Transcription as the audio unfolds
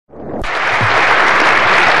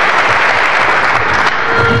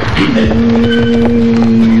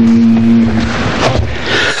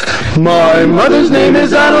My mother's name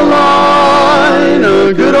is Adeline,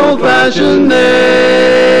 a good old-fashioned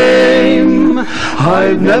name.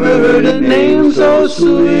 I've never heard a name so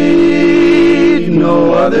sweet,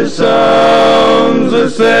 no other sounds the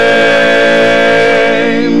same.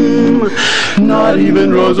 Not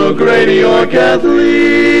even Rose O'Grady or Kathleen,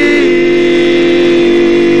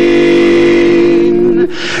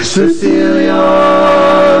 Cecilia,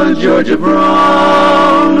 Georgia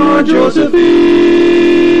Brown, or Josephine,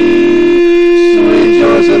 sweet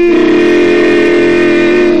Josephine.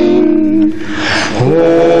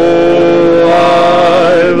 Oh,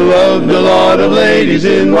 I've loved a lot of ladies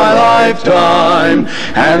in my lifetime,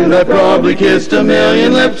 and I probably kissed a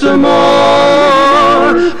million lips or more.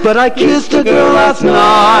 But I kissed a girl last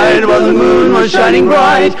night while the moon was shining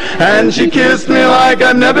bright, and she kissed me like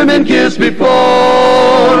I've never been kissed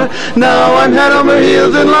before. Now I'm head over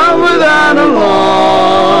heels in love with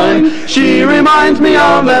Adeline. She reminds me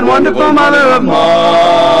of that wonderful mother of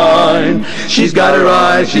mine. She's got her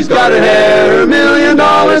eyes, she's got her hair, her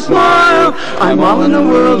 $1,000,000 smile. I'm all in the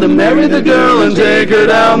world to marry the girl and take her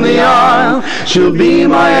down the aisle. She'll be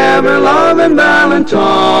my ever-loving Valentine.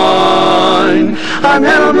 I'm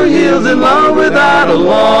head over heels in love with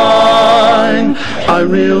Adeline. I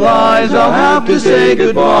realize I'll have to say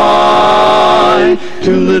goodbye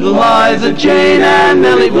to little Liza, Jane, and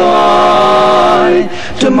Nellie Bly,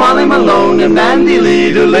 to Molly Malone and Mandy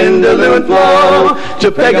Lee, to Linda, Lou, and Flo,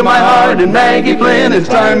 to Peg my heart and Maggie Flynn. It's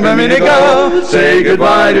time for me to go. Say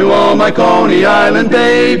goodbye to all my Coney Island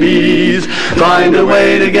babies. Find a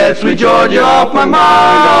way to get sweet Georgia off my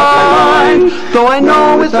mind. Though I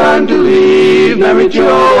know it's time to leave Mary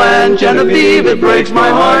Jo and Genevieve, it breaks my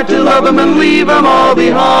heart to love them and leave them all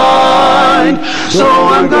behind. So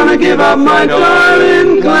I'm gonna give up my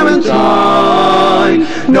darling Clementine.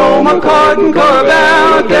 No more Cotton,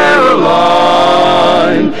 Corbell, or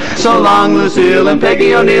Caroline. So long, Lucille and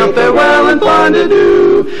Peggy O'Neill, farewell and fond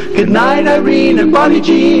adieu. Good night, Irene and Bonnie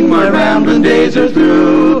Jean, my rambling days are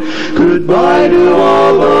through. Goodbye to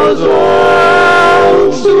all those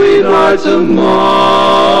old sweethearts of mine.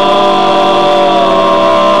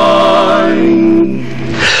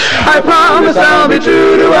 I promise I'll be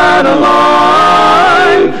true to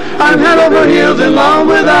Adeline. I'm head over heels in love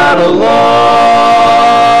with Adeline.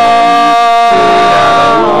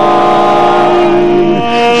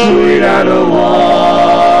 Sweet Adeline,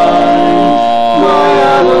 my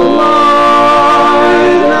Adeline,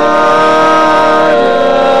 Adeline.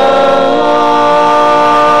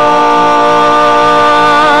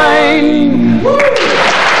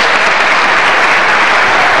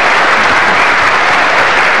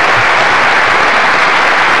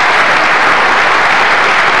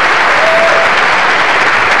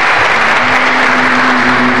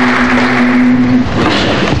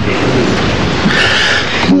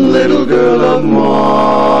 Little girl of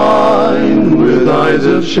mine, with eyes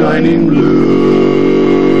of shining blue.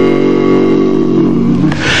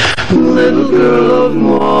 Little girl of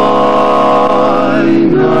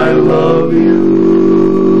mine, I love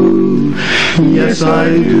you. Yes, I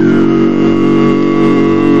do.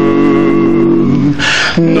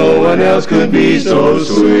 No one else could be so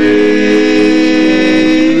sweet.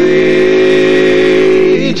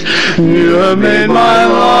 You have made my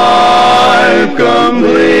life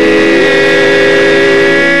complete.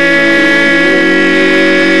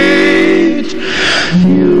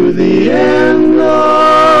 You're the end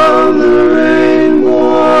of the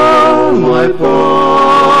rainbow, my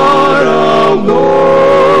pot of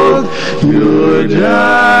gold. You're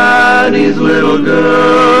daddy's little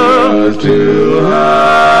girl to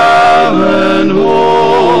have and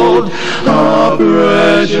hold. A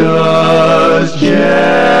precious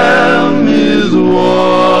gem is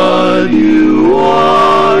what you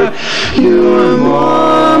are. Your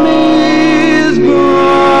mommy's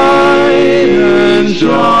bright and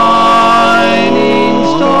shining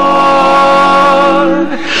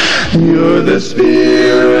star. You're the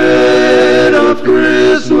spirit of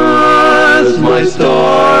Christmas, my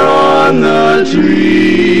star on the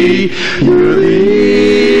tree. You're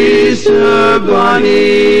the Easter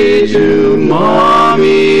bunny to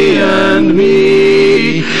mommy and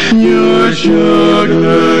me. Your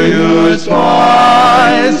sugar, your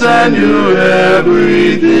spice, and your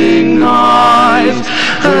everything nice,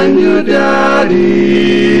 and your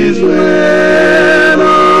daddy's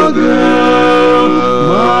little girl,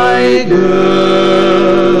 my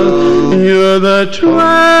girl. You're the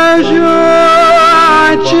treasure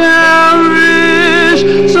I cherish,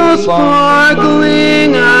 so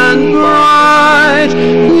sparkling and bright.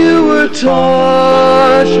 You were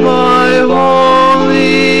touched by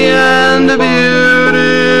holy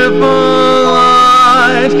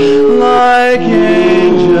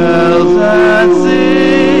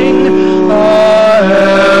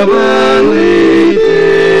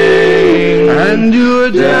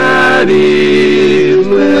daddy's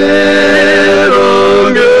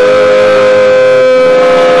little girl.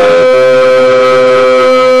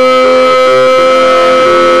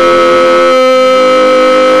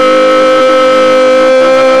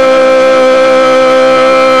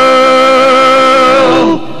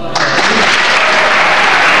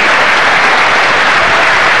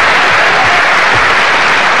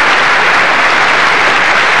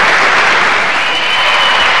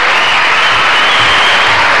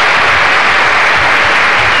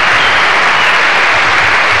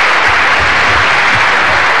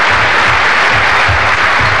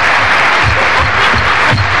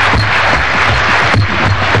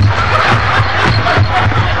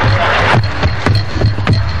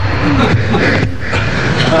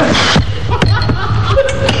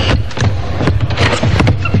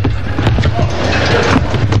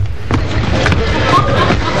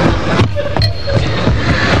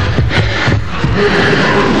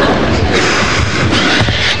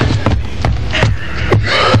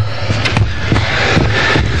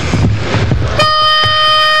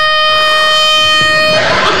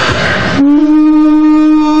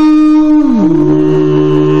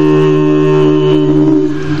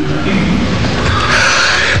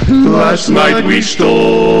 Last night we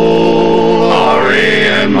stole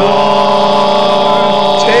R.A.M.R.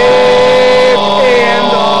 tape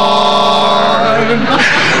and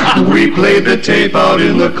R. We played the tape out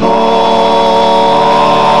in the car.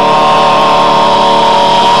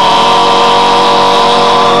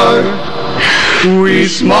 We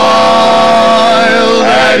smiled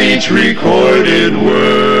at each recorded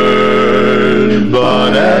word,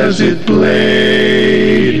 but as it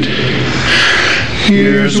played,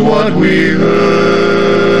 here's what we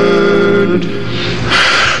heard.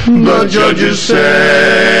 The judges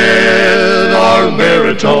said our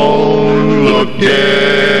baritone looked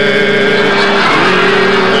dead.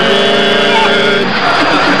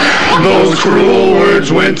 Those cruel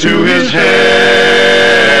words went to his head.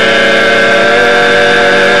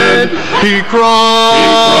 He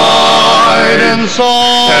cried and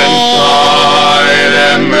sighed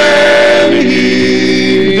and then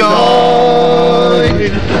he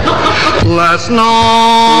died. Last night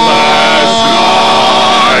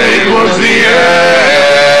was the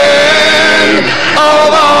end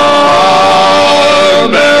of our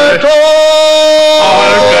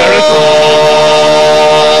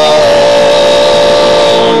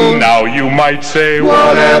baritone. Now you might say,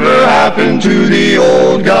 whatever happened to the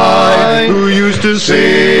old guy who used to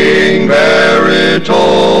sing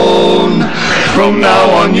baritone? From now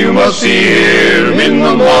on you must see him in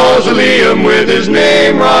the mausoleum with his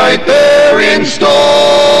name right there in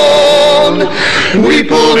stone. We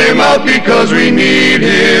pulled him out because we need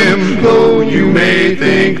him, though you may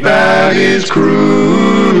think that is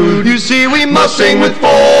crude. You see, we must sing with 4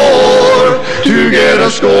 to get a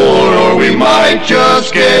score, or we might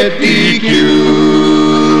just get DQ'd.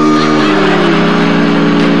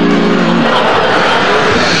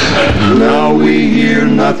 Now we hear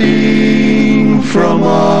nothing from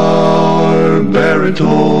our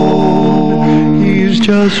baritone. He's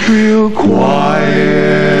just real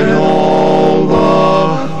quiet all the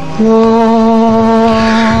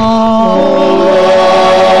while.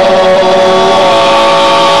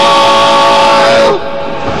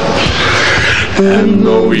 And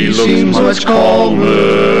though he seems much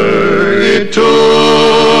calmer, it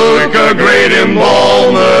took a great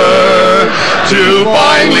embalmer to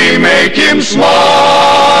finally make him smile.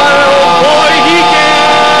 Boy, he can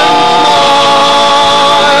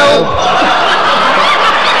smile.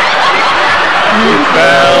 You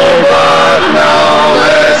fell, but now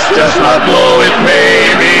let's just not blow it.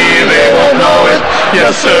 Maybe they won't know it.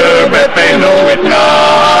 Yes, sir, bet they know it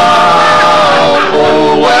now.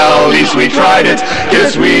 Oh, well, at least we tried it.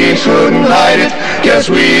 Guess we shouldn't hide it. Guess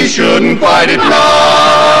we shouldn't fight it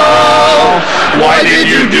now. Why did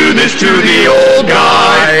you do this to the old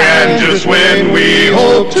guy? And just when we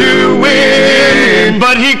hoped to win,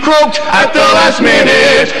 but he croaked at the last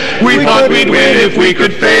minute. We thought we'd win if we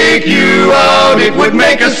could fake you out. It would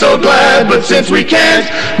make us so glad, but since we can't,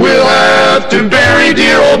 we'll have to bury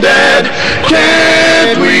dear old dad.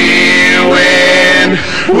 Can't we win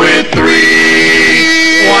with 3?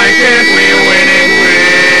 Why can't we win it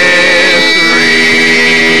with 3?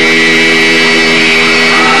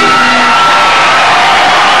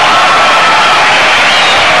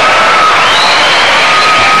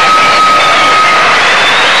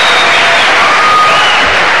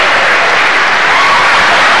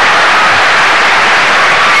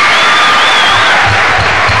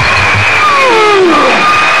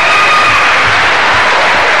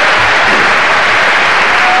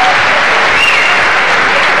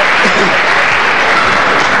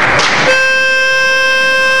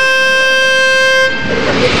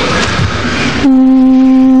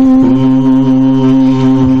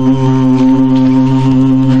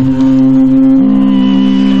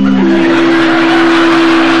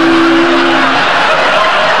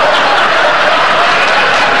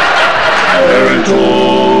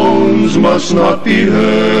 not be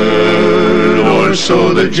heard, or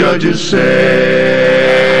so the judges say.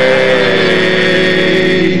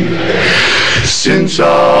 Since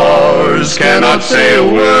ours cannot say a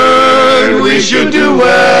word, we should do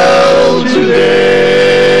well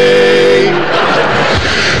today.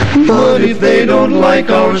 But if they don't like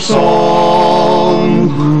our song,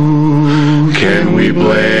 who can we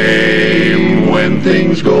blame when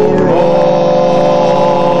things go wrong?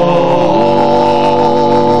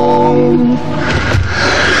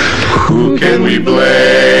 Who can we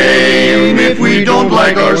blame if we don't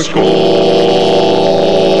like our score?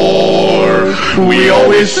 We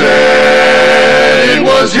always said it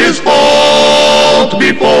was his fault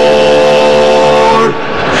before.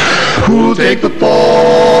 Who'll take the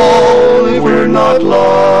fall if we're not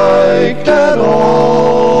liked at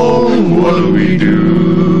all? What do we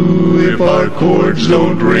do if our chords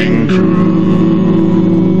don't ring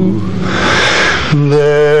true?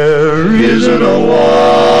 There isn't a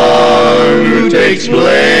one who takes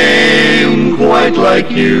blame quite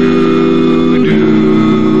like you do.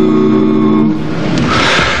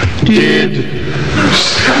 Did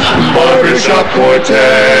barbershop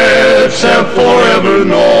quartets have forever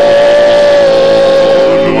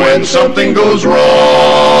known when something goes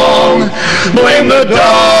wrong, blame the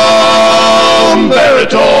dumb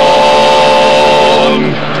baritone?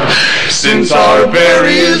 Since our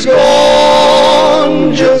Barry is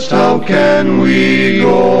gone, just how can we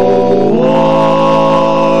go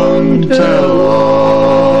on? Tell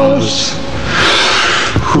us,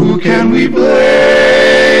 who can we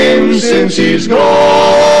blame since he's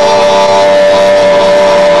gone?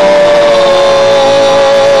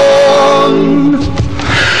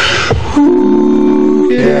 Who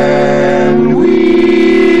can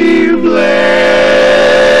we blame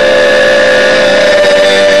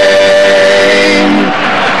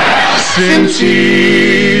since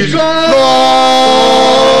he's gone?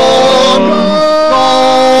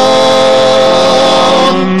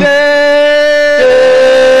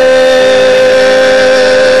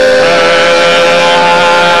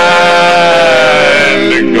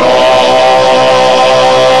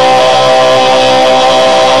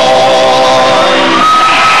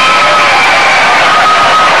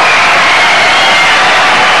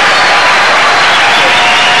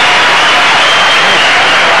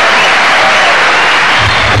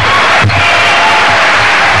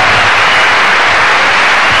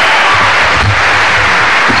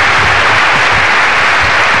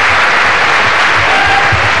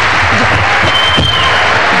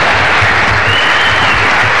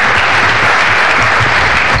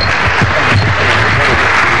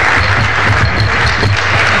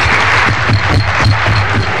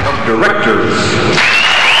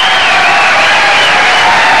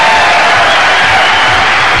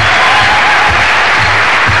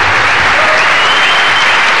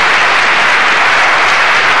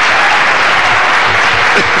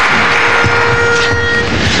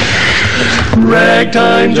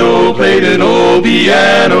 Ragtime Joe played an old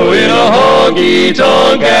piano in a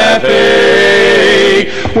honky-tonk cafe.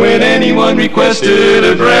 When anyone requested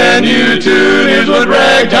a brand new tune, here's what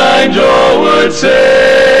Ragtime Joe would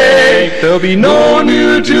say: there'll be no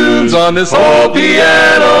new tunes on this old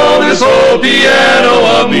piano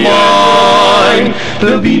of mine.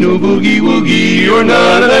 There'll be no boogie-woogie or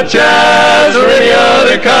none of that jazz or any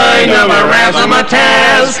other kind of a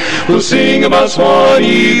razzmatazz. We'll sing about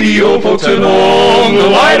Swanee, the old folks at home, the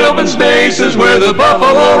wide open spaces where the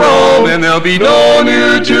buffalo roam. And there'll be no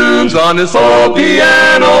new tunes on this old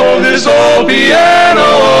piano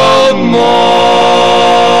of mine.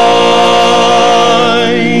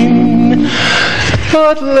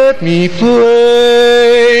 But let me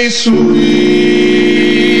play Sweet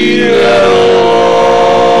Adeline,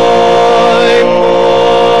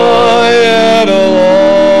 my Adeline.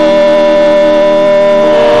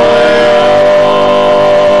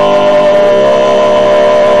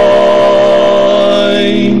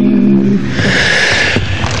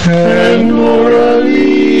 And Oralee,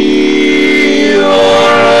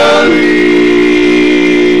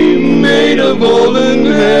 made of golden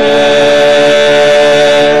hair.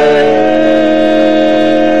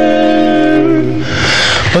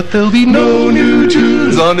 But there'll be no new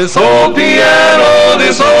tunes on this old piano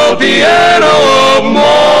of mine.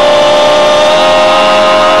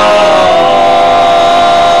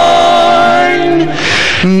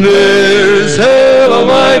 There's Hello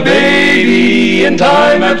My Baby, and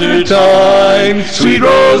time after time, Sweet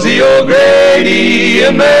Rosie O'Grady,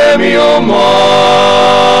 and Mammy O' Mine.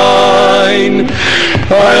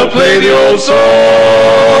 I'll play the old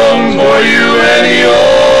songs for you any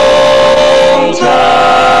old time.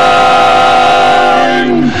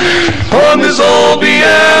 on this old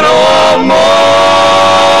piano of mine,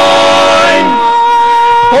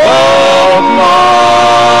 of mine.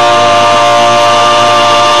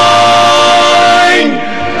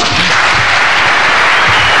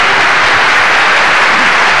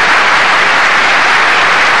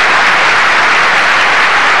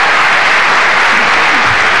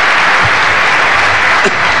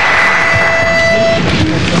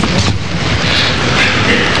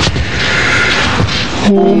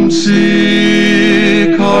 Homesick,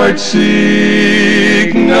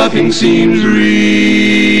 heartsick, nothing seems real.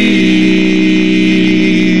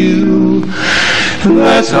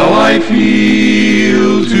 That's how I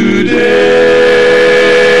feel today.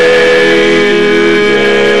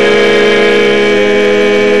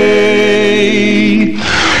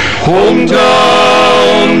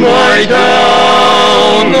 Hometown, my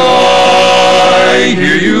town, I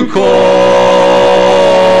hear you call,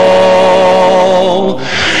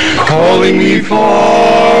 calling me far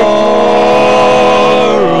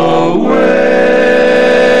away,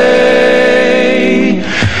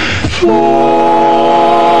 far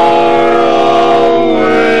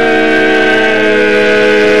away.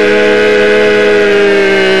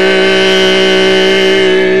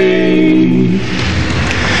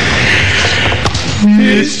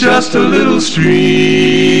 It's just a little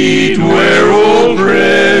street where old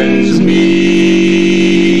friends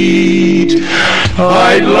meet.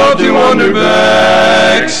 I'd love to wander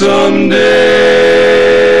back someday.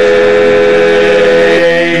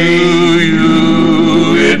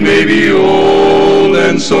 It may be old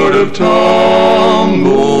and sort of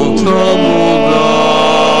tumble down,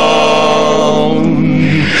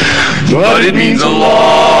 but it means a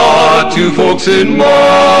lot to folks in my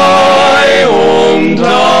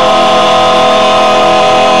hometown.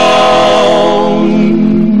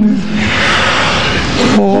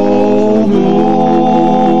 Although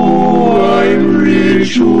I'm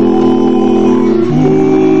rich or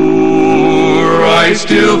poor, I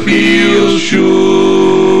still feel sure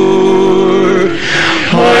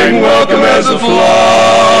I'm welcome as the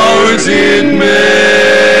flowers in May.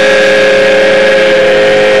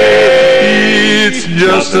 It's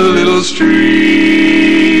just a little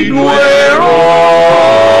street where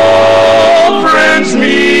all friends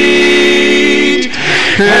meet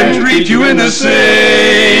and treat you in the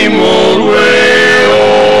same old way,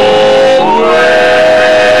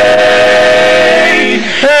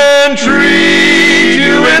 and treat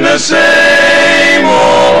you in the same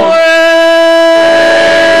old way.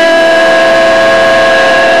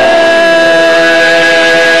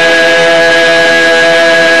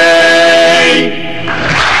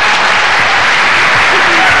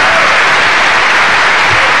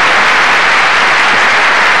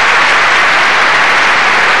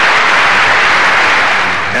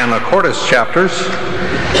 Chorus chapters,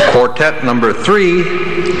 Quartet number 3,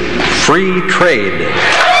 Free Trade.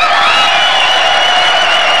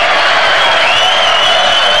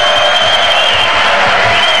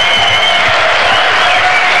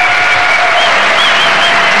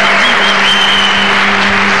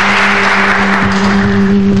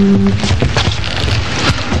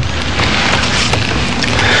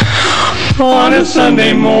 On a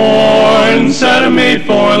Sunday morn sat a maid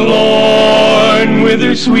forlorn with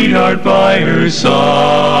her sweetheart by her side.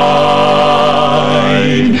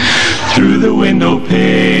 Through the window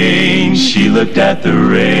pane she looked at the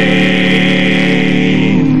rain.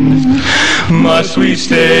 Must we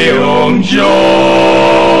stay home,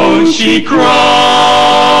 Joe? She cried.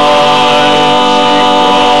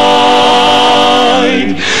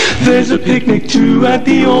 There's a picnic too at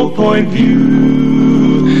the Old Point View.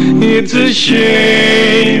 It's a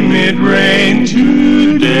shame it rained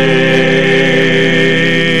today.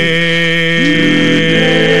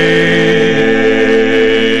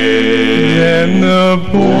 And the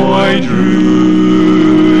boy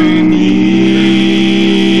drew near,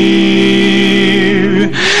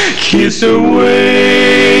 kissed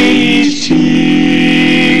away each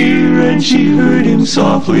tear, and she heard him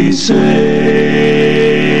softly say,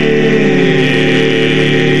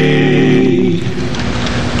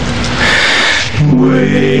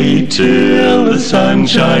 wait till the sun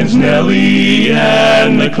shines, Nellie,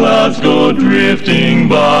 and the clouds go drifting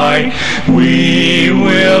by. We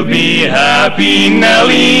will be happy,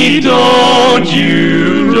 Nellie, don't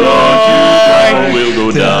you cry. We'll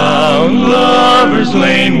go down Lover's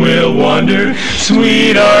Lane, we'll wander,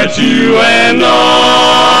 sweetheart, you and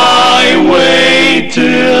I. Wait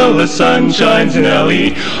till the sun shines,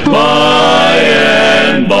 Nellie, by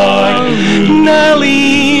and by.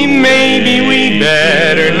 Nellie, maybe we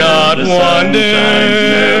better not wander.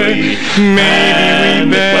 Maybe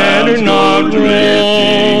we better not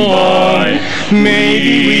roam.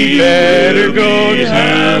 Maybe we better go to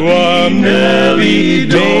a movie.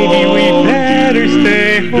 Maybe we better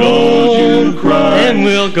stay home. And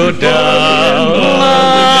we'll go down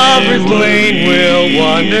Lover's Lane. We'll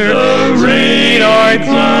wander, sweethearts,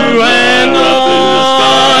 you and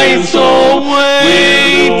I. So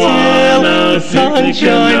wait till the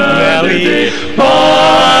Sunshine Valley,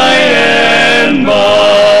 by and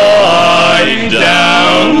by.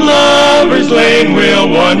 Down Lover's Lane we'll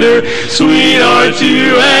wander, sweethearts,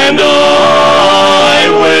 you and I.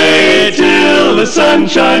 Wait till the sun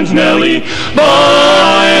shines, Nellie,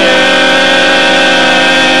 by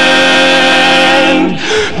and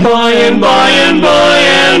by and by and by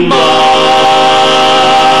and by.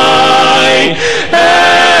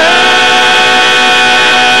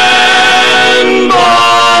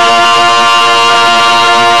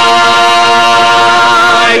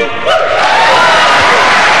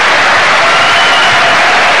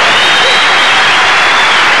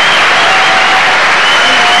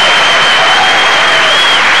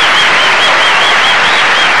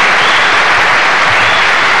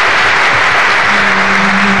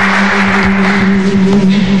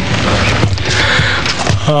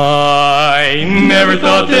 I never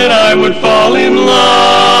thought that I would fall in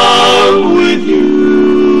love with you.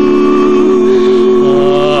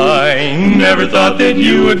 I never thought that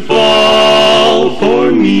you would fall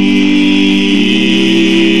for me.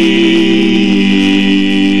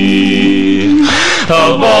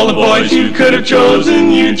 Of all the boys you could have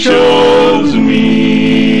chosen, you chose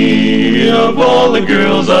me. Of all the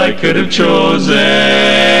girls I could have chosen,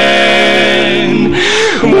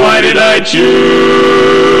 why did I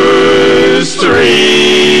choose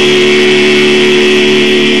three?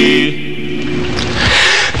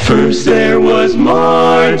 First there was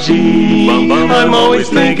Margie. I'm always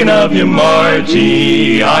thinking of you,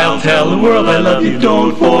 Margie. I'll tell the world I love you.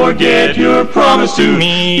 Don't forget your promise to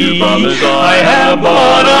me. I have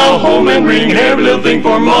bought a home and ring and every little thing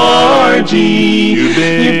for Margie. You've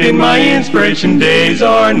been my inspiration. Days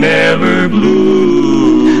are never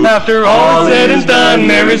blue. After all said and done,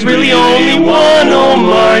 there is really only one. Oh,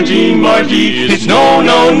 Margie, Margie, it's no,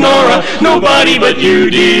 Nora, nobody but you,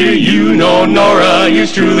 dear. You know, Nora,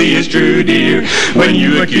 yours truly is true, dear. When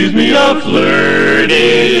you accuse me of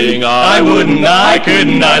flirting, I wouldn't, I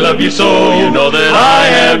couldn't, I love you so. You know that I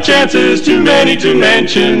have chances too many to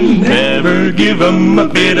mention. Never give them a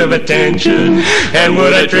bit of attention. And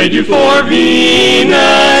would I trade you for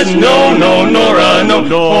Venus? No, Nora, no.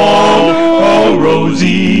 Oh, Rosie,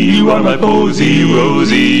 you are my posy,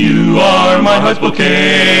 Rosie, you are my heart's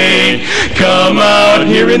bouquet. Come out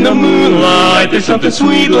here in the moonlight, there's something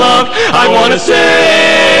sweet, love, I want to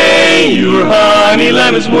say. Your honey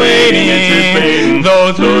lamb is waiting, anticipating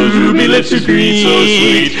those ruby lips to greet, so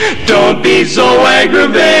sweet. Don't be so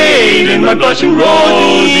aggravated, my blushing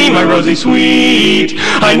Rosie, my Rosie sweet.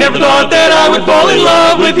 I never thought that I would fall in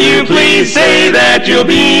love with you. Please say that you'll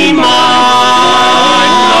be mine.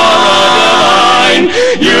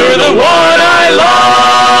 You're the one I love.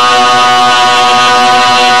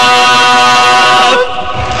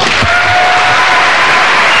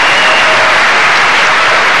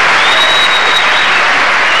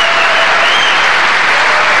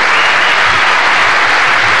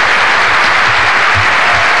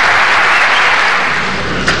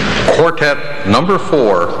 Quartet number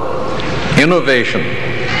 4, Innovation.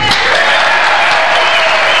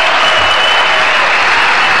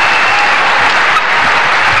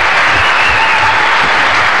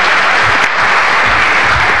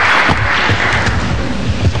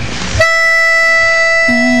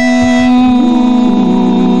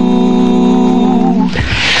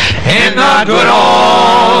 In the good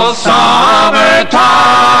old summertime,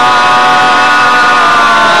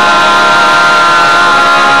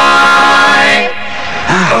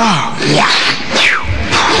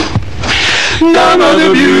 down on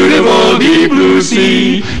the beautiful deep blue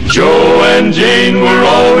sea, Joe and Jane were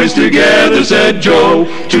always together, said Joe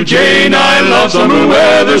to Jane, I love summer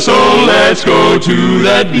weather, so let's go to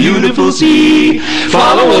that beautiful sea.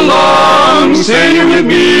 Follow along, sailing with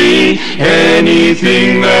me.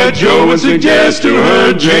 Anything that Joe would suggest to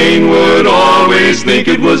her, Jane would always think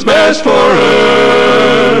it was best for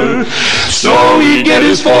her. So he'd get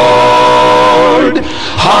his Ford,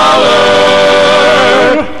 holler,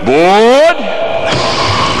 board.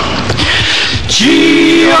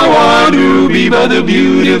 Gee, I want to be by the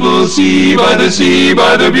beautiful sea, by the sea,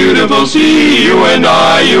 by the beautiful sea. You and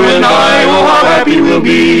I, oh how happy we'll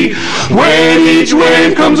be. When each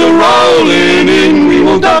wave comes a-rolling in, we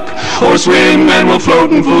will duck or swim and we'll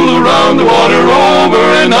float and fool around the water, over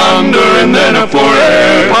and under and then up for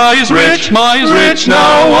air. Ma is rich,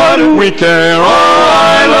 now what do we care? Oh,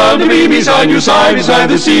 I love to be beside your side, beside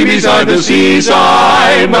the sea, beside the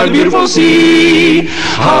seaside, by the beautiful sea.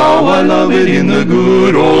 How I love it in the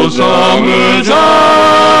good old summertime,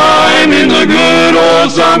 in the good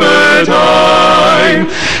old summertime.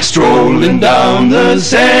 Strolling down the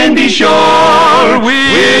sandy shore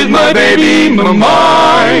with my baby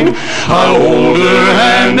mine. I'll hold her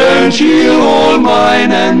hand and she'll hold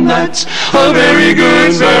mine, and that's a very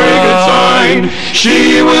good sign.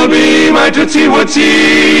 She will be my Tootsie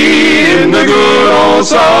Wootsie in the good old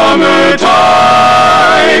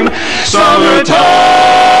summertime.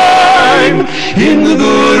 Summertime, in the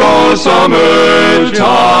good old summertime.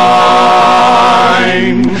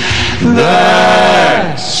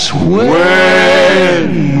 That's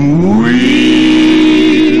when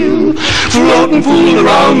we'll float and fool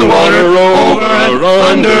around the water, over and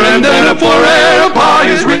under and then up for air. Pa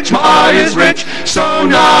is rich, Ma is rich, so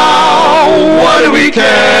now what do we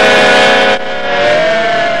care?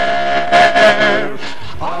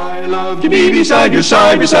 I love to be beside your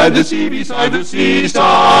side, beside the sea, beside the seaside,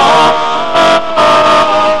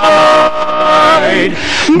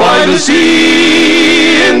 by the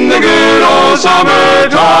sea in the good old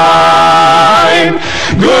summertime,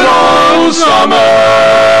 good old summertime.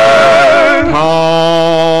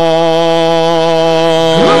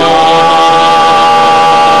 Good old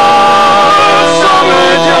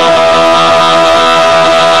summertime.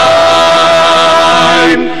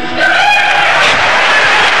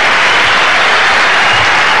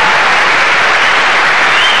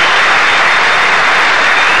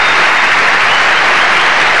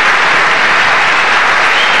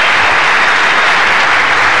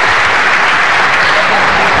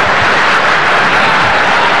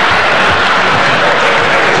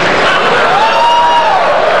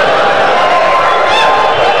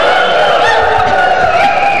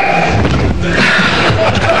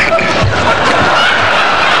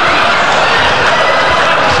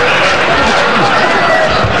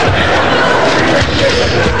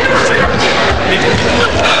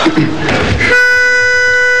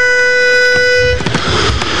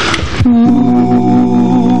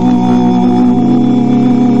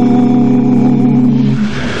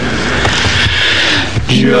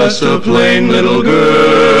 Just a plain little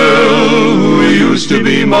girl who used to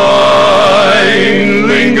be mine,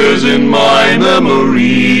 lingers in my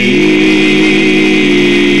memory.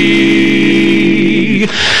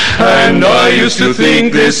 And I used to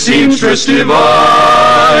think this seamstress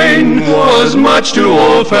divine was much too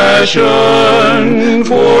old-fashioned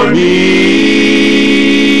for me.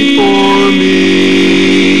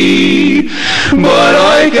 But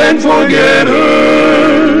I can't forget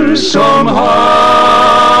her somehow.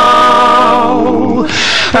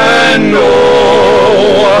 And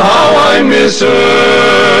oh, how I miss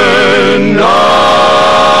her now.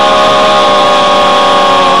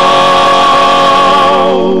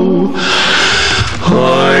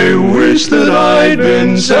 I wish that I'd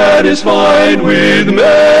been satisfied with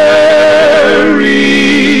Mary,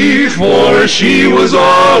 for she was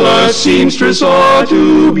all a seamstress ought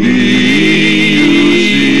to be.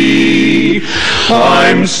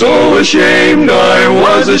 I'm so ashamed I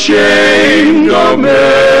was ashamed of Mary,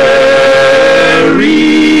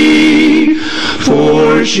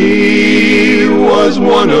 for she was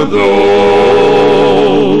one of those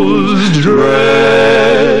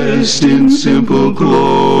dressed in simple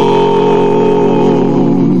clothes.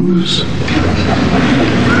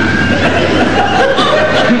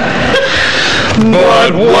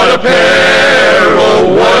 But what a pair,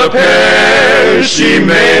 oh what a pair she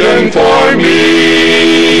made them for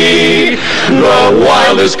me. The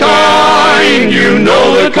wildest kind, you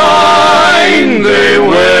know the kind they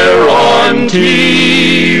wear on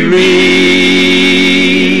TV.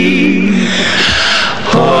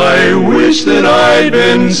 I wish that I'd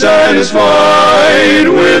been satisfied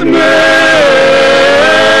with Mary,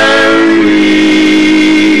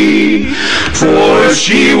 for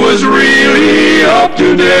she was really up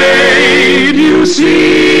to date, you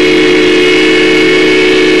see.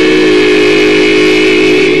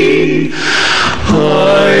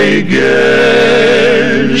 I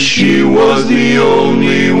guess she was the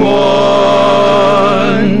only one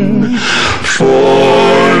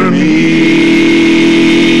for me.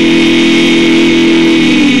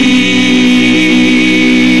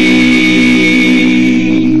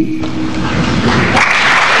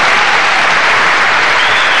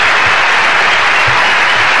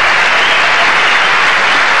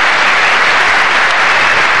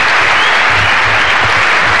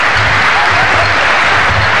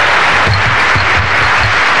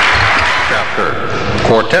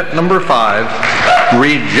 Quartet number 5,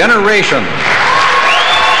 Regeneration.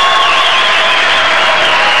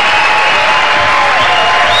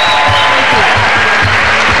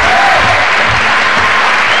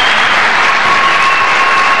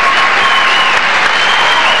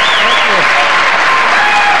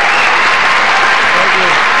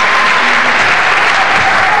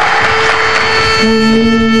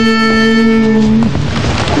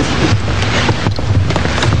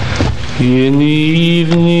 In the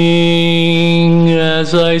evening,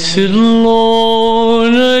 as I sit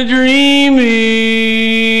alone a-dreaming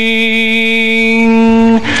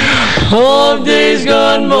of days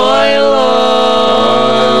gone by, love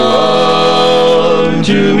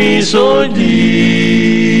to me so deep.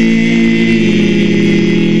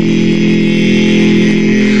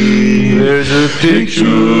 There's a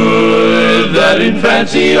picture that in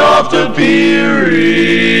fancy oft appearing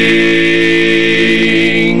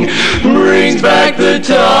brings back the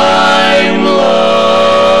time, love,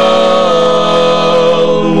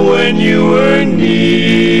 when you were near.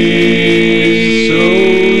 So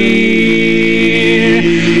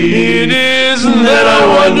it is that I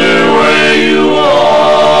wonder where you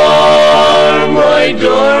are, my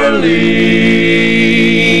darling,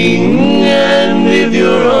 and if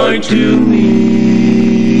your heart to me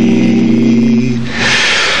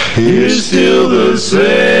is still the same,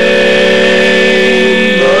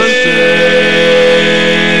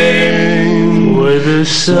 with a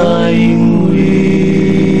sighing wind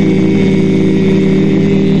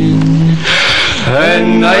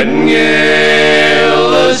and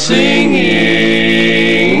nightingale a singing,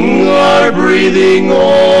 are breathing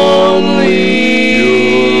only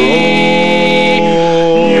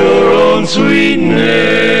your own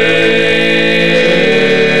sweetness.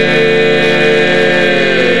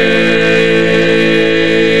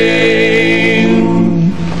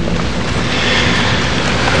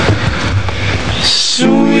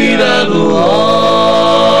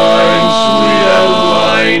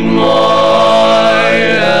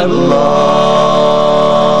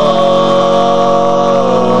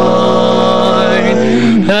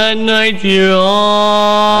 Dear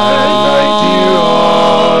heart,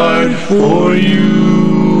 for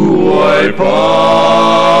you I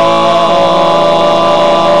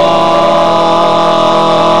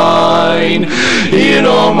pine. In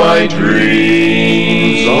all my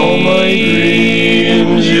dreams,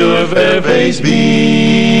 your fair face beams.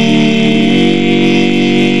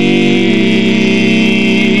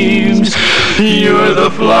 You're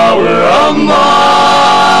the flower of my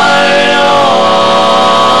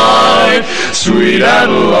heart, sweet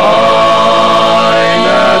Adeline,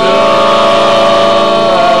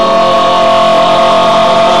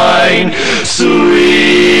 Adeline,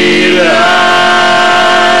 sweet Adeline,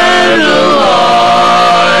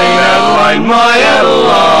 Adeline, my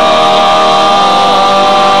Adeline.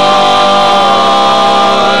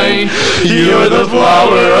 You're the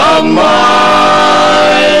flower of my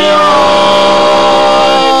heart,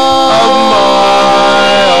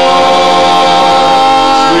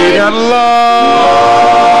 sweet Adeline.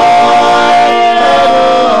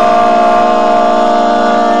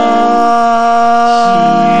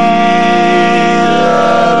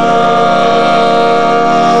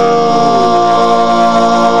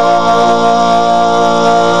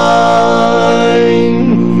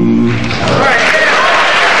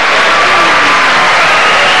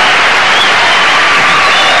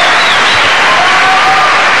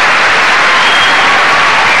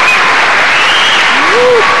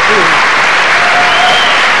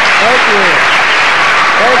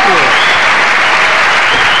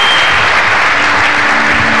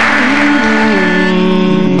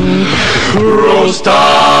 Rose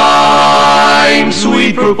time,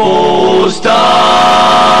 sweet propose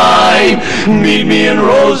time, meet me in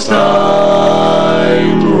rose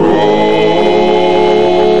time, rose.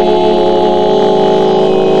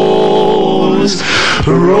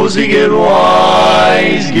 Rosie, get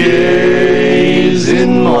wise, gaze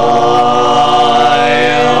in my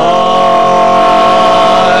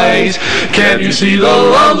eyes. Can't you see the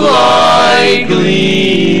love light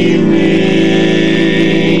gleaming?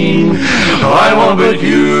 I want but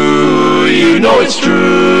you, you know it's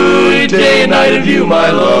true. Day and night of you, my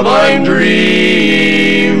love, I'm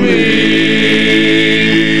dreaming.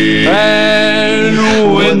 And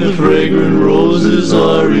when the fragrant roses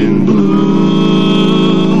are in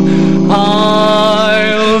bloom,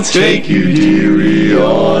 I'll take you, dearie,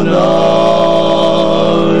 on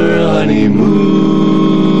our honeymoon.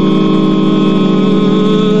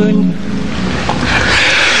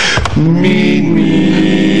 Meet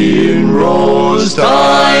me in rose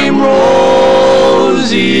time,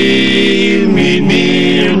 Rosie, meet me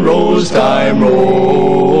time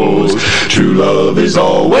rose. True love is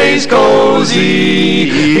always cozy,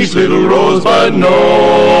 each little rosebud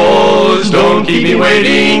knows. Don't keep me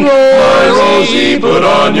waiting, my Rosie, put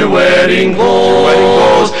on your wedding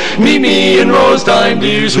clothes. Meet me in rose time,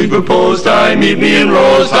 dear, sweet propose time, meet me in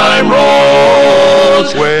rose time,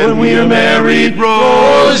 rose. When we are married,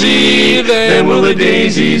 Rosie, then will the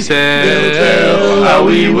daisies tell how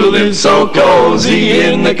we will live so cozy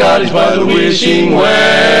in the cottage by the wishing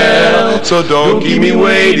well. So don't keep me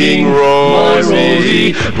waiting,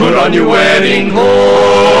 Rosie, put on your wedding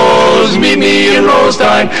clothes. Meet me in rose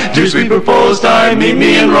time, dear sweet propose time, meet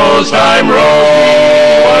me in rose time, Rosie.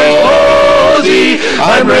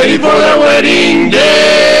 I'm ready for that wedding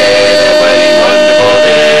day, wedding wonderful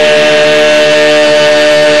day.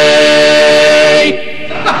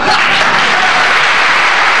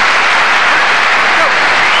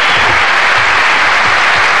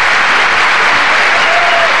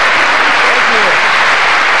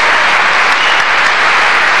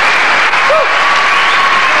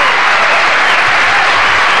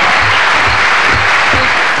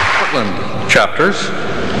 Chapters.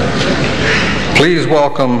 Please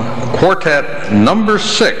welcome Quartet number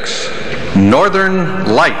 6, Northern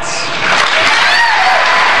Lights.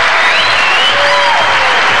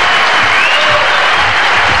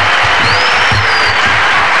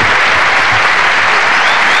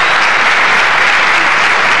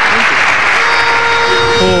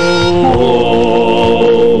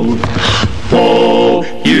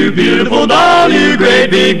 You beautiful doll, you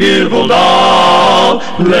great big beautiful doll.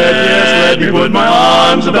 Let me put my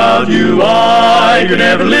arms about you. I could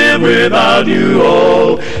never live without you.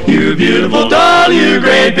 Oh, you beautiful doll, you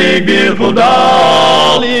great big beautiful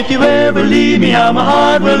doll. If you ever leave me, how my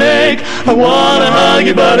heart will ache. I wanna hug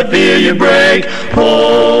you, but I fear you break.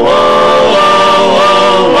 Oh, oh, oh,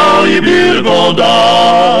 oh, oh, you beautiful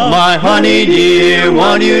doll. My honey dear,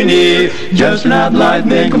 want you near. Just not like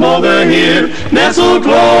me, come over here. Nestle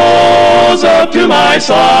close up to my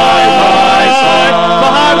side. My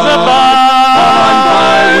heart's on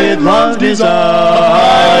fire with love's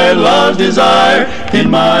desire. Love's desire in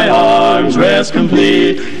my arms rest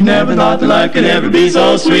complete. Never thought that life could ever be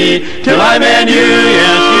so sweet till I met you,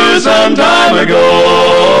 yes, you some time ago.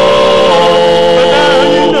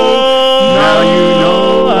 Now you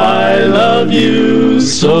know I love you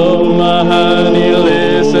so, my honey,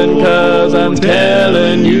 listen, 'cause I'm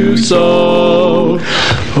telling you so.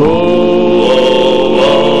 Oh, oh,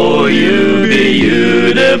 oh, you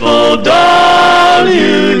beautiful doll,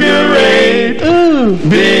 you great,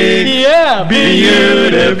 big,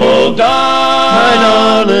 beautiful doll. My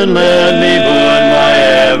darling, let me put my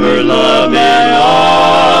ever-loving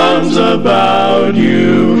arms about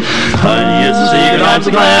you. Honey, it's a secret, I'm so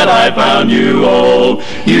glad I found you. Oh,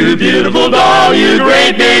 you beautiful doll, you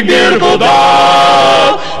great big beautiful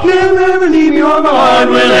doll. Never ever leave me or my heart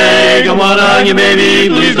will ache. I wanna hug you, baby,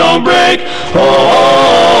 please don't break. Oh,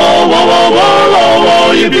 oh, oh, oh, oh, oh,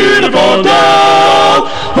 oh, you beautiful doll.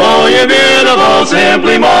 Oh, you beautiful,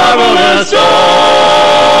 simply marvelous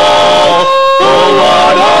doll. Oh,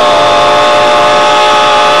 what a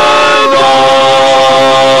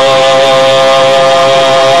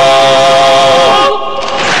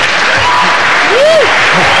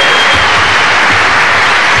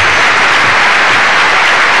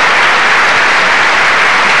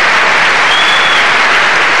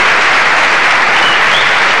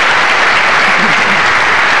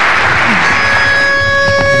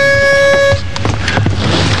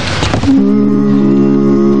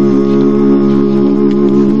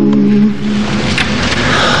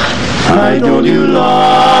I told you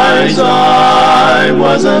lies, I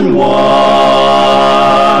wasn't wise.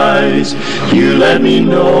 You let me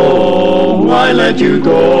know, I let you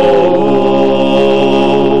go.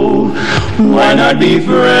 Why not be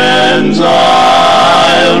friends?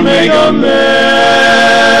 I'll make amends.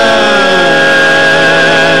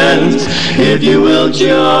 If you will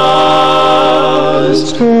just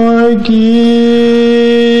forgive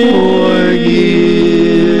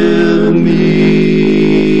me.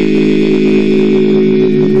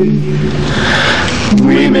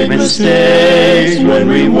 We make mistakes when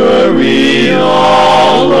we worry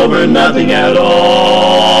all over nothing at all.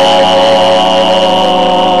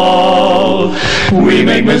 We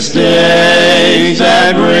make mistakes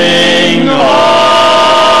that bring heartache,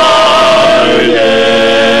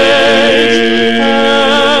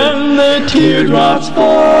 and the teardrops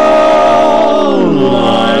fall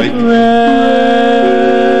like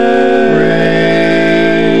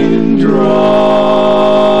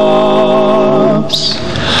raindrops.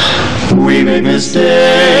 We make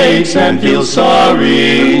mistakes and feel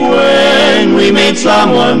sorry when we made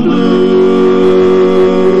someone blue.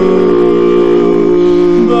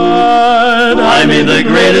 But I made the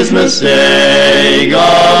greatest mistake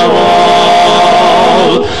of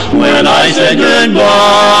all when I said goodbye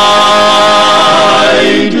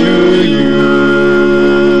to you.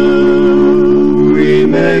 We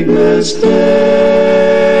make mistakes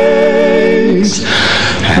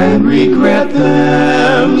and regret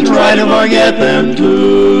them, try to forget them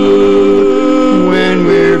too, when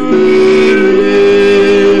we're feeling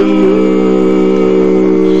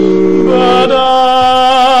blue. But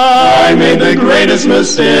I made the greatest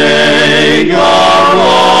mistake of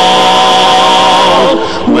all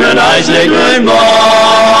when I say goodbye,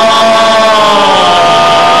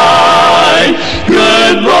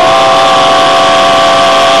 goodbye.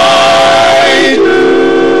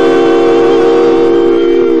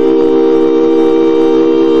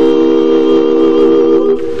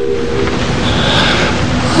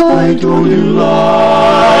 I told you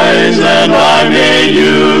lies and I made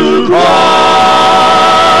you cry.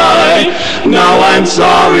 Now I'm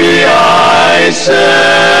sorry I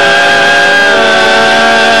said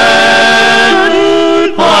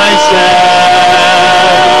goodbye.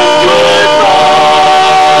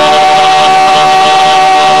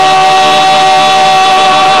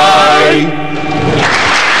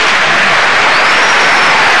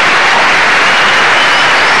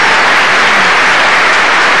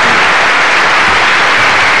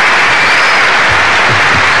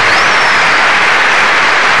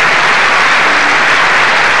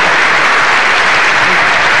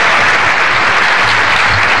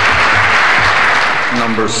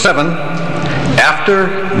 Number 7, After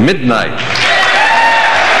Midnight.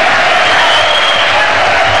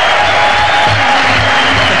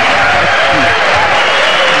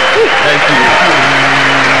 Thank you.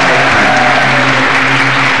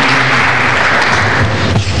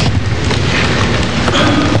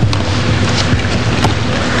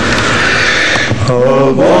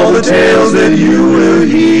 Of all the tales that you will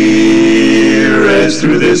hear as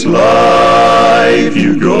through this life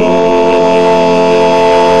you go,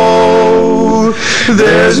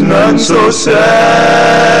 there's none so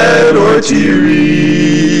sad or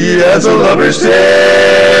teary as a lover's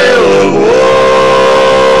tale of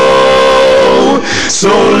woe. So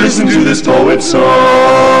listen to this poet's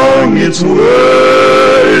song, its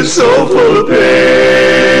words so full of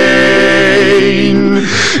pain.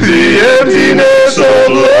 The emptiness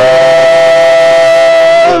of love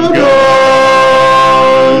gone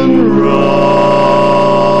wrong.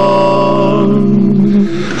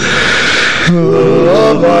 The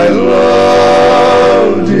love I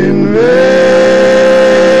loved in vain.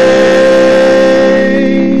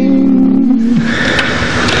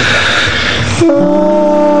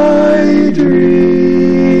 I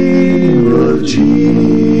dream of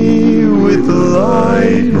Jeanie with the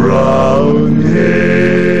light brown hair.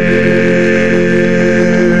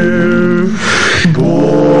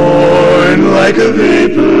 Like a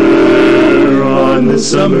vapor on the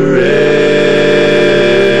summer air,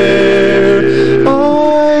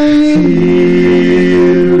 I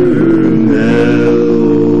hear her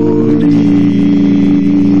melodies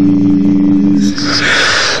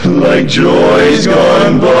like joys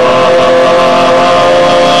gone by,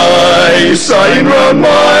 sighing round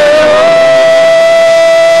my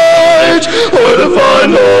heart, or the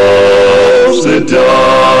fond hopes that die.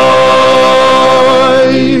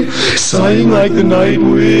 Sighing like the night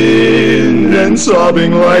wind and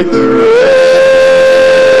sobbing like the rain,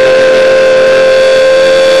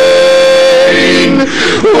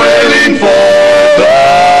 wailing for the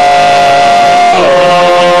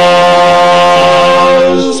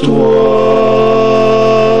lost one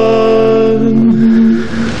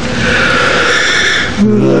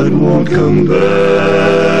that won't come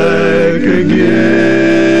back again.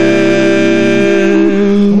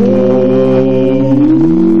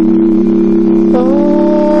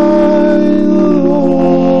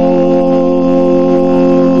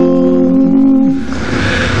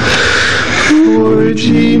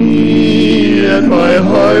 Jeanie, and my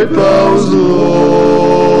heart bows low,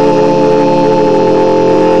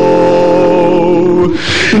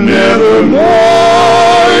 never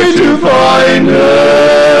more to find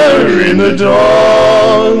her in the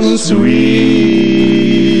dawn's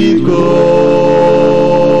sweet glow,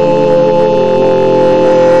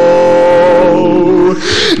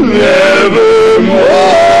 never more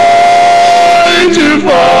to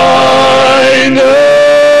find her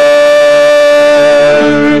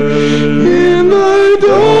in the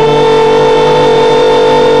dawn's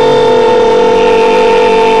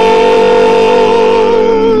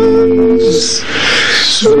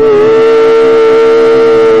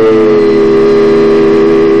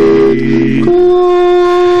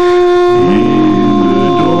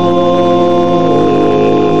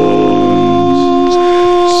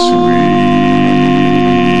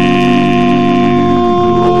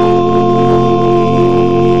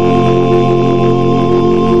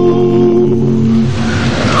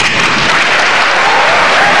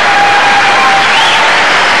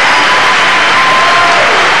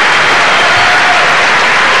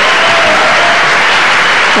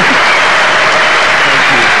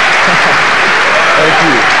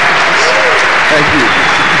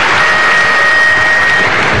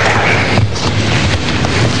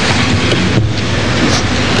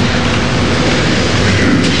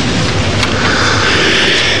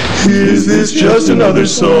It's just another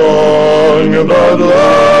song about love.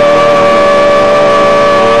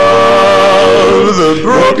 The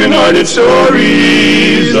broken-hearted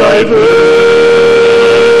stories I've heard.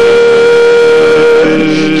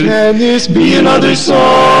 Can this be another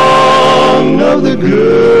song of the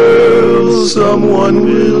girl someone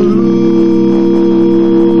will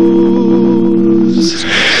lose?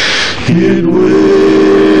 It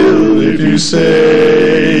will if you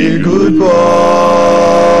say goodbye,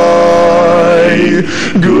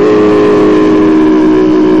 goodbye.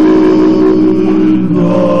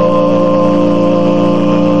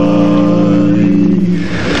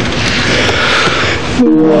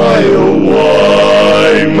 Why, oh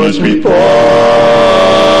why must we part?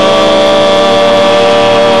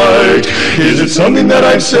 Is it something that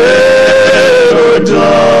I've said or done?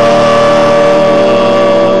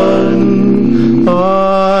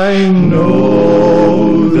 I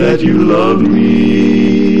know that you love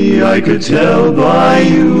me, I could tell by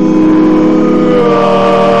your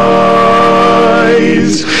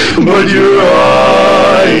eyes, but your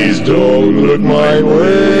eyes don't look my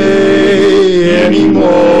way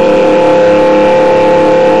anymore.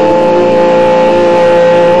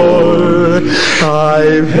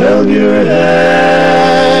 I've held your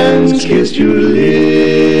hands, kissed your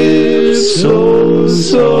lips so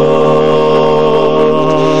soft.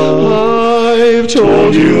 I've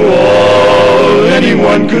told you all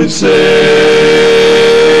anyone could say.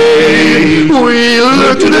 We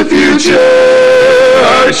look to the future,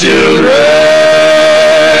 our children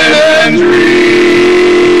and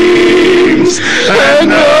dreams, and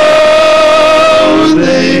now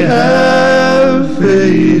they have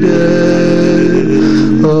faded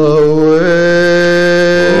away.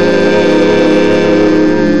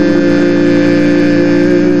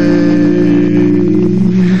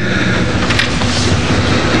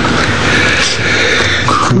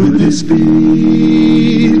 Could this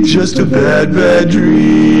be just a bad, bad dream?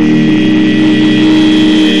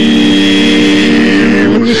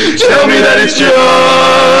 Tell me that it's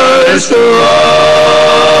just a lie.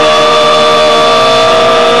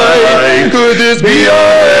 Could this be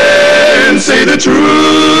our end? Say the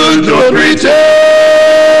truth, don't pretend.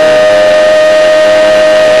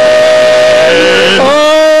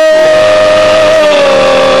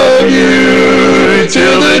 Argue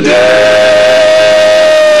till the day.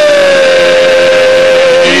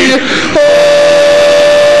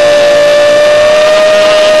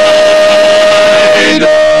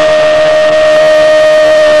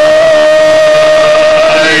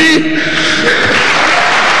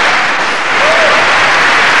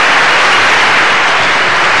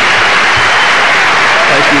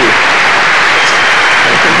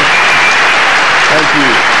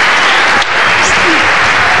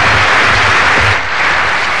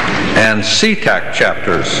 And CTAC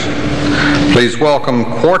chapters. Please welcome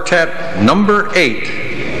Quartet number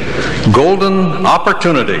 8, Golden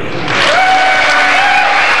Opportunity.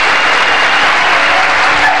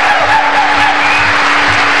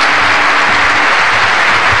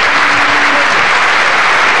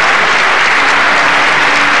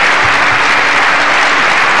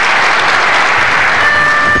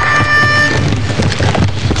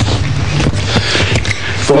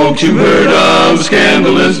 Folks, you've heard of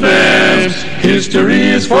scandalous vamps. History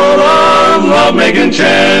is full of love-making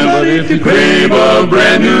chants. But if you crave a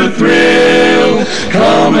brand new thrill,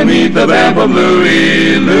 come and meet the vamp of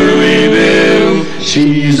Louisville.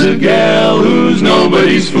 She's a gal who's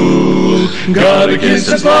nobody's fool. Got a kiss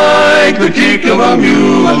that's like the kick of a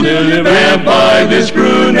mule. Vamp by this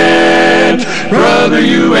brunette. Brother,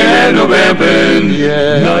 you ain't had no vampin'.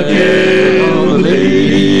 Not yet. Oh,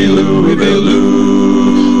 Lady Louisville Lou.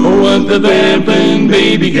 What the vampin'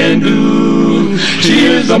 baby can do. She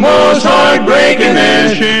is the most heartbreaking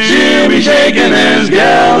and she'll be shaking as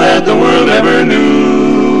gal that the world ever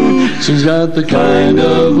knew. She's got the kind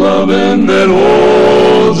of lovin' that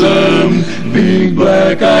holds 'em, big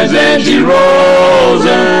black eyes and she rolls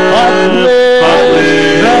 'em. Hot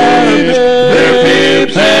lips, their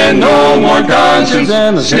pips and no more conscience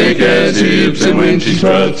and the snake as hips. And when she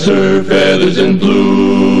struts her feathers and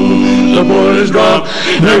plumes, the boys drop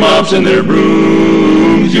their mops and their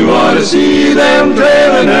brooms. You ought to see them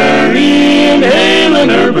trailing her, inhaling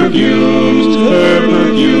her perfumes,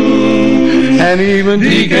 And even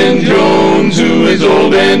Deacon Jones, who is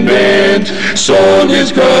old and bent, sold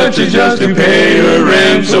his crutches just to pay her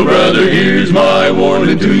rent. So brother, here's my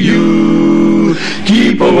warning to you.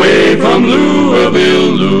 Keep away from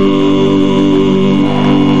Louisville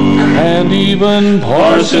Lou. And even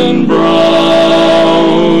Parson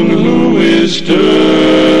Brown, who is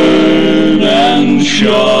stern and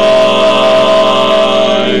shy,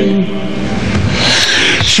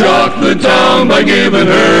 off the town by giving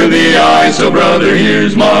her the eye. So brother,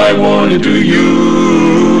 here's my warning to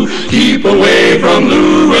you. Keep away from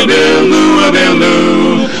Louisville, Louisville,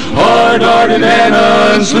 Lou. Hard-hearted and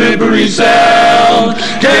unslippery Sal.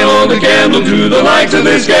 Can't hold a candle to the likes of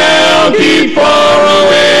this gal. Keep far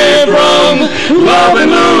away from love in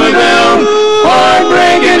Louisville.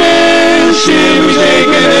 Heartbreaking is, shimmy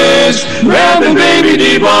shaking is, rapping baby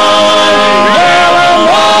deep on Adeline.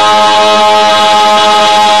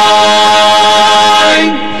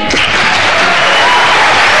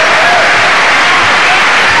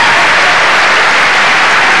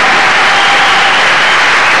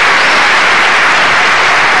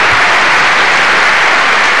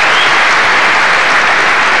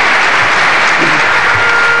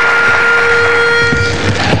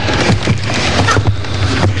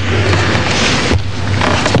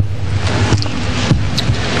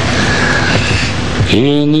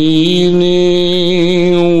 In the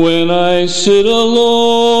evening when I sit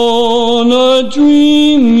alone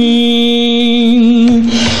a-dreaming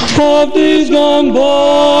of days gone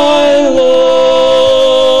by,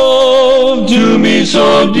 love to me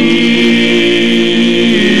so dear,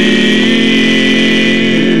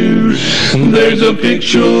 there's a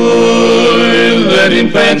picture that in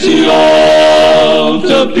fancy oft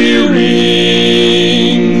appearing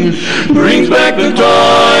brings back the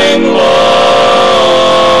time, love,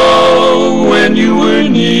 when you were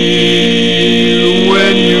near,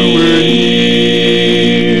 when you were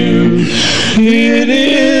near. It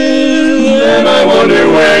is, and I wonder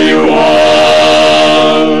where you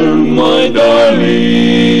are, my darling,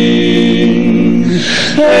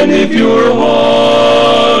 and if your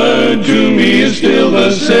heart to me is still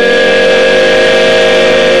the same.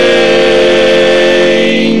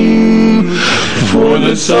 For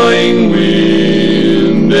the sighing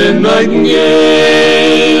wind and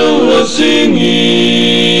nightingale was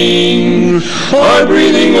singing are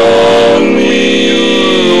breathing only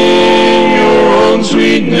your own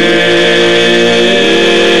sweet name.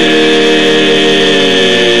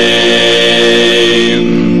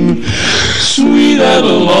 Sweet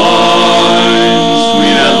Adeline,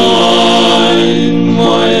 sweet Adeline,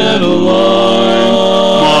 my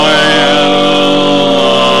Adeline, my Adeline.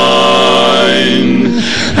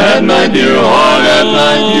 At my dear heart, at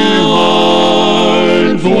my dear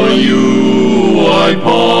heart, for you I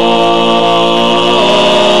pine.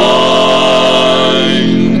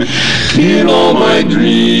 In all my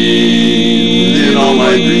dreams,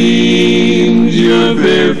 your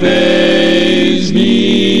fair face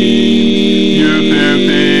beams, your fair face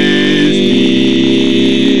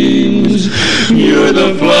beams. You're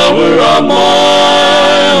the flower of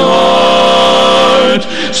my heart,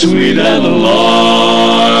 sweet Adeline,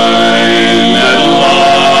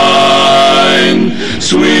 Adeline,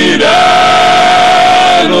 sweet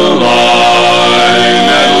Adeline,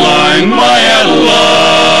 Adeline, my Adeline.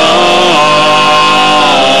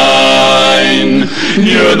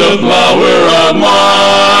 You're the flower of my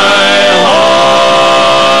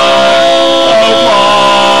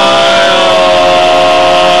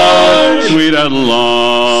heart, sweet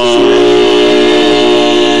Adeline, sweet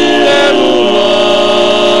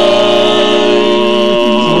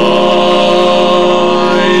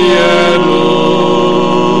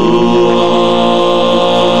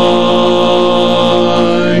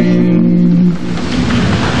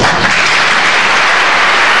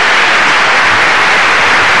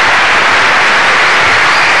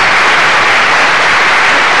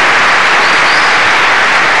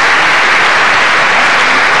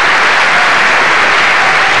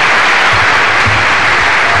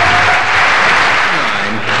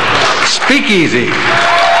Speakeasy.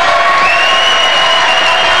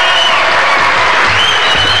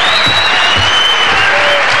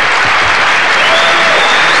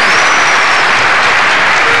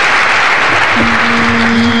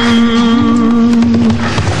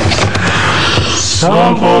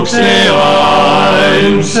 Some folks say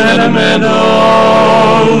I'm sentimental,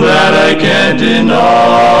 that I can't deny.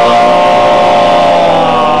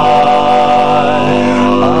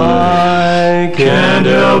 I can't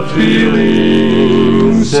help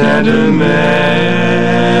feeling sentimental.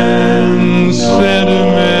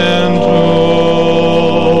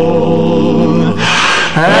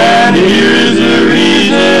 And here's the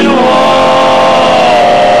reason why.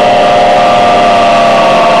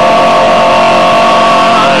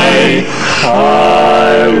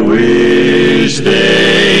 I wish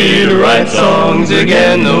they'd write songs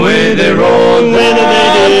again the way they wrote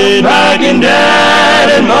them back in Dad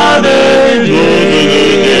and Mother's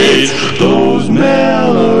days. Those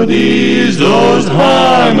melodies, those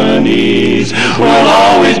harmonies will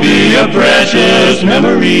always be a precious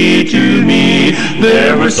memory to me.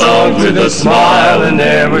 There were songs with a smile, and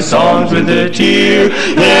there were songs with a tear.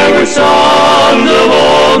 There were songs of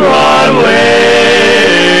old Broadway.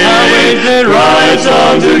 I wish they'd write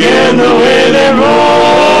songs again the way they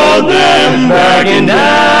wrote them back in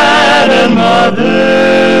Dad and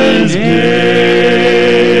Mother's day.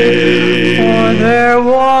 For there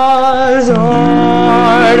was a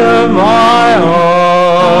heart of my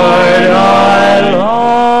heart, I love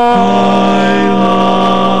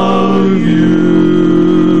you.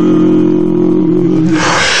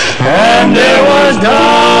 And there was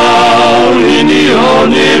down in the old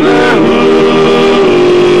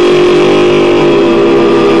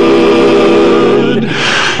neighborhood,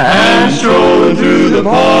 and strolling through the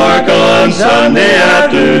park on Sunday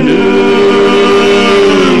afternoon,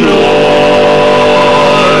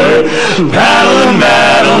 or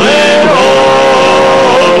paddling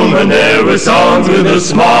home. And there were songs with a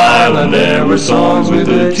smile, and there were songs with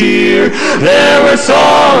a tear. There were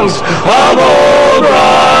songs of old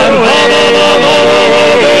Broadway.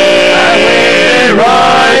 They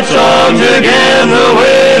write songs again the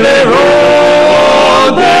way they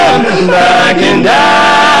wrote them back in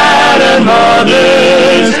Dad and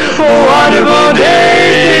Mother's wonderful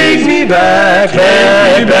days. Takes me back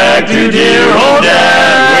to dear old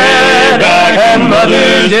Dad, way back and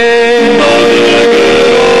Mother's Day.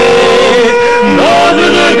 Those are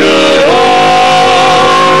the good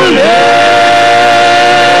old days.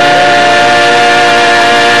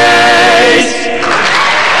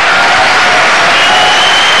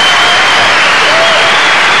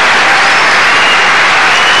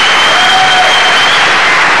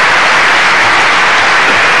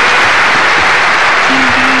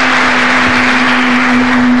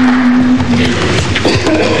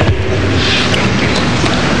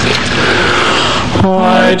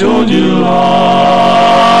 I told you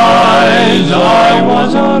lies, I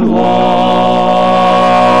was unwise.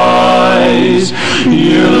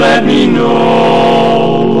 You let me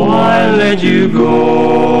know, I let you go.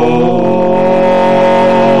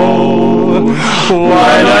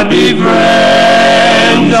 Why not be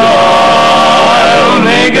friends? I'll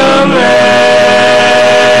make amends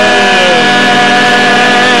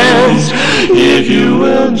if you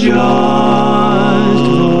will just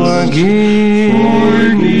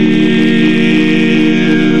forgive me.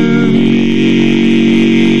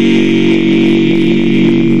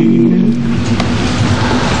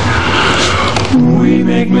 We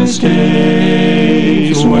make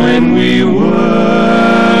mistakes when we worry,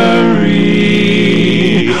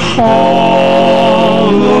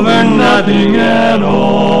 all over nothing at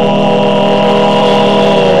all.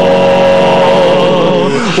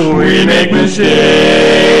 We make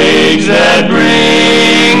mistakes that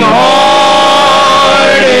bring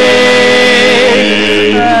heartache,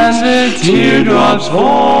 and the teardrops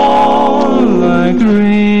fall like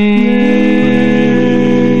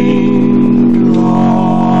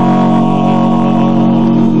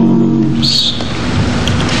raindrops.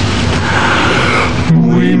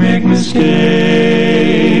 We make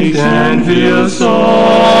mistakes and feel sorry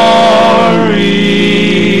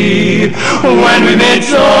when we made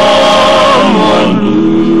someone blue.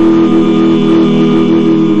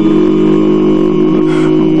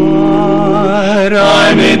 But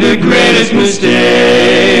I made the greatest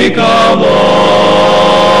mistake of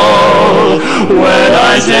all when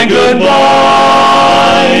I said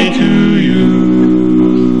goodbye to you.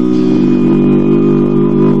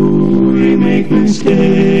 We make mistakes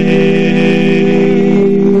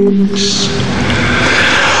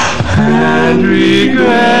and regret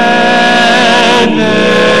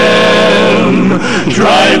them,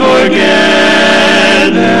 try to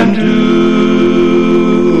forget them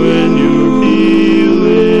too when you're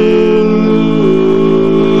feeling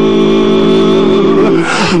blue.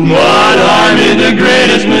 But I made the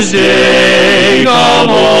greatest mistake of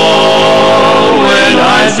all when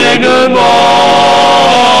I said goodbye,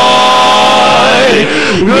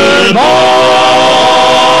 goodbye,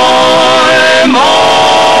 my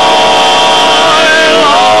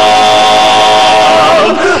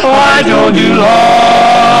love. I told you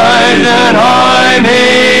lies and I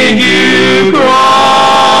made you cry.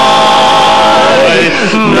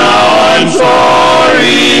 Now I'm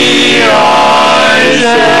sorry I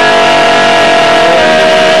said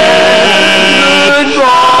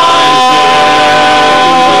goodbye.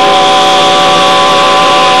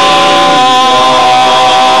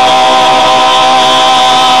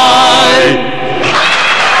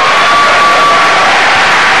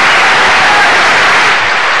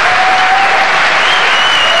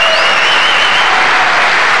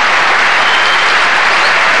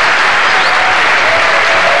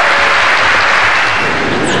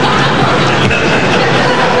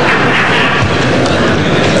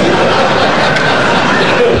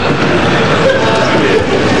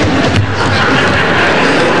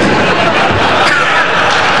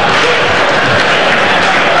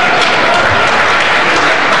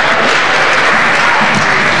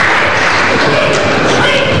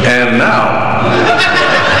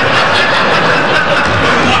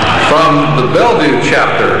 from the Bellevue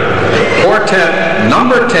chapter, Quartet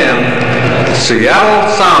number 10,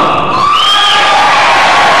 Seattle Sound.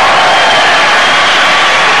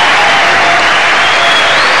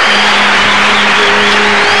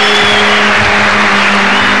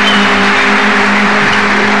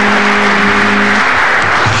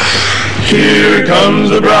 Here comes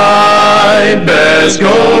the bride, best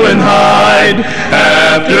go and hide.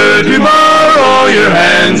 After tomorrow your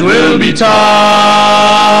hands will be tied.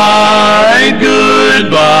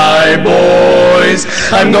 Goodbye, boys,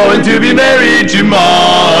 I'm going to be married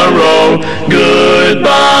tomorrow.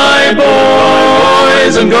 Goodbye,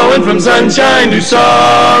 boys, I'm going from sunshine to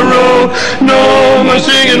sorrow. No more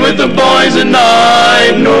singing with the boys at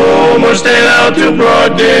night. No more staying out till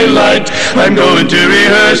broad daylight. I'm going to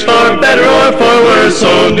rehearse for better or for worse,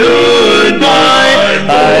 so goodbye.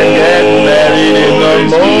 I'm getting married in the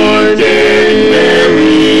morning.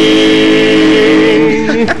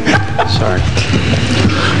 Sorry.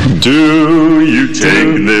 Do you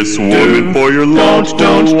take this woman for your love?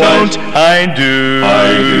 Don't. I do.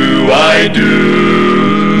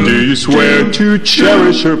 Do you swear to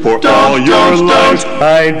cherish her for all your life?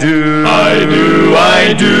 I do.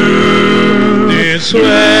 Do you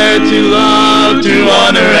swear to love, to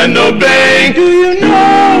honor and obey? Do you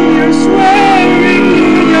know you're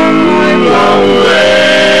swearing your life away?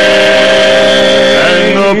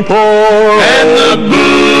 And the poor and the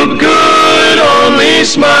boob could only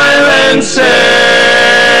smile and say,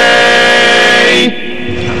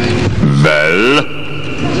 well.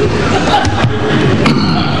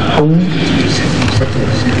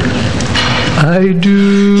 I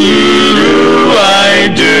do.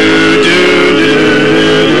 I do.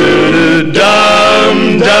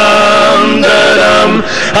 Dum, dum, da, dum.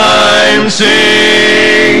 I'm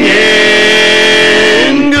singing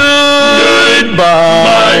goodbye,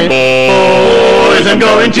 boys. I'm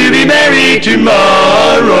going to be married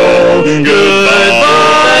tomorrow.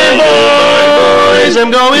 Goodbye, boys.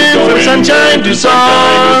 I'm going from sunshine to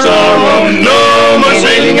sorrow. No more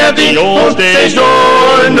singing at the old stage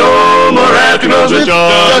door. No more afterglows with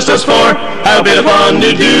just us four. I'll bid a fond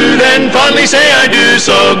adieu, then fondly say I do.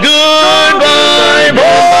 So goodbye,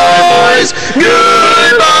 boys.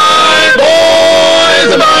 Goodbye, boys.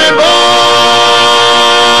 Goodbye, boys.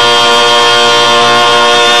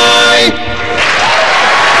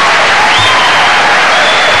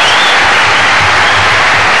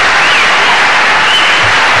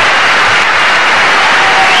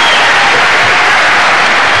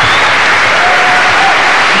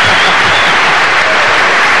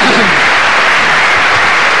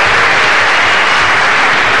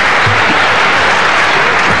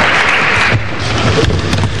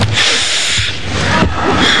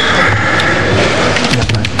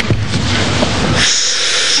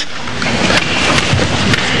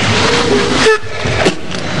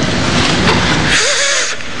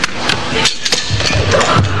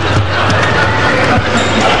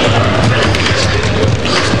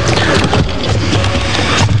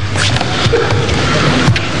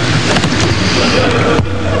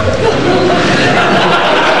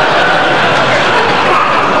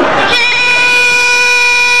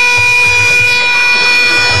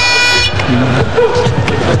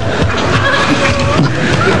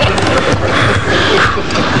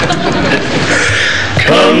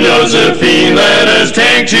 Come, Josephine, let us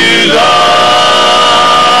take to the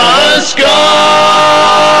sky.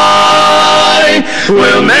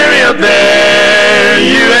 We'll marry up there,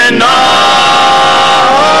 you and I.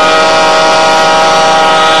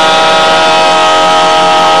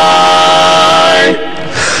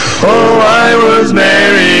 Oh, I was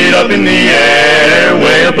married up in the air,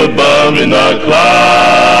 way up above in the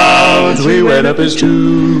clouds. We went up as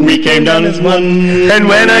two, we came down as one. And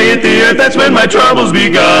when I hit the earth, that's when my troubles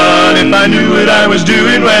begun. If I knew what I was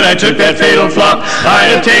doing when I took that fatal flop,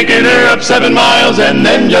 I'd have taken her up 7 miles and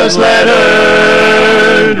then just let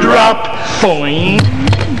her drop. Boing.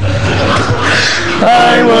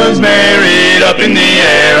 I was married up in the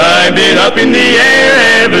air. I've been up in the air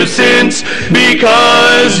ever since,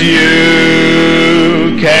 because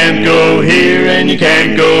you can't go here and you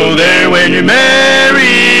can't go there when you're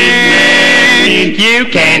married. You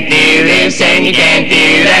can't do this and you can't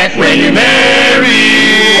do that when you're married.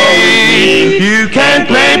 You can't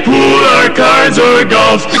play pool or cards or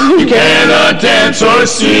golf. You cannot dance or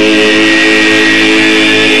sing.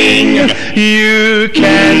 You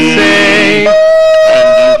can't say,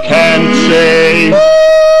 can't say,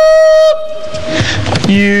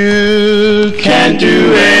 you can't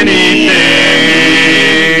do anything.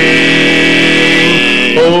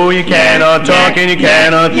 Oh, you cannot talk and you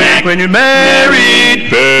cannot think when you're married.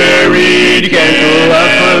 Buried, you can't go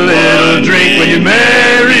out for a little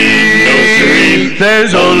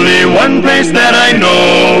There's only one place that I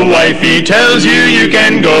know, wifey tells you you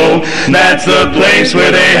can go. That's the place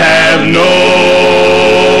where they have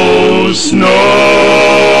no snow.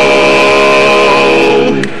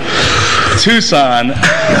 Tucson.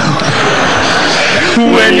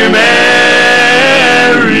 When you're married,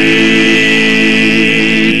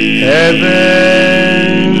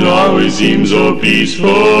 heaven always seems so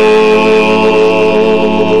peaceful.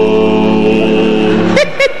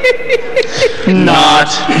 Not,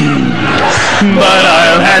 but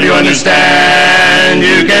I'll have you understand,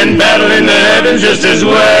 you can battle in the heavens just as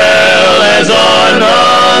well as on the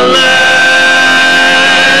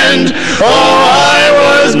land. Oh, I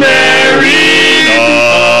was married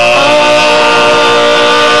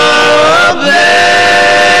up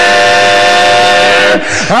there.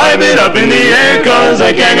 I've been up in the air 'cause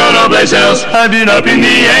I can't go no place else. I've been up in the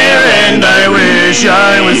air and I wish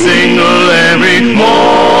I was single every morning.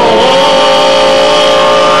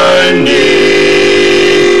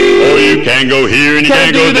 Oh, you can't go here and you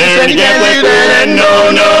can't go there and you can't play that.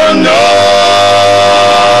 No, no, no.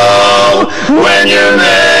 When you're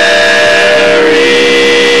married.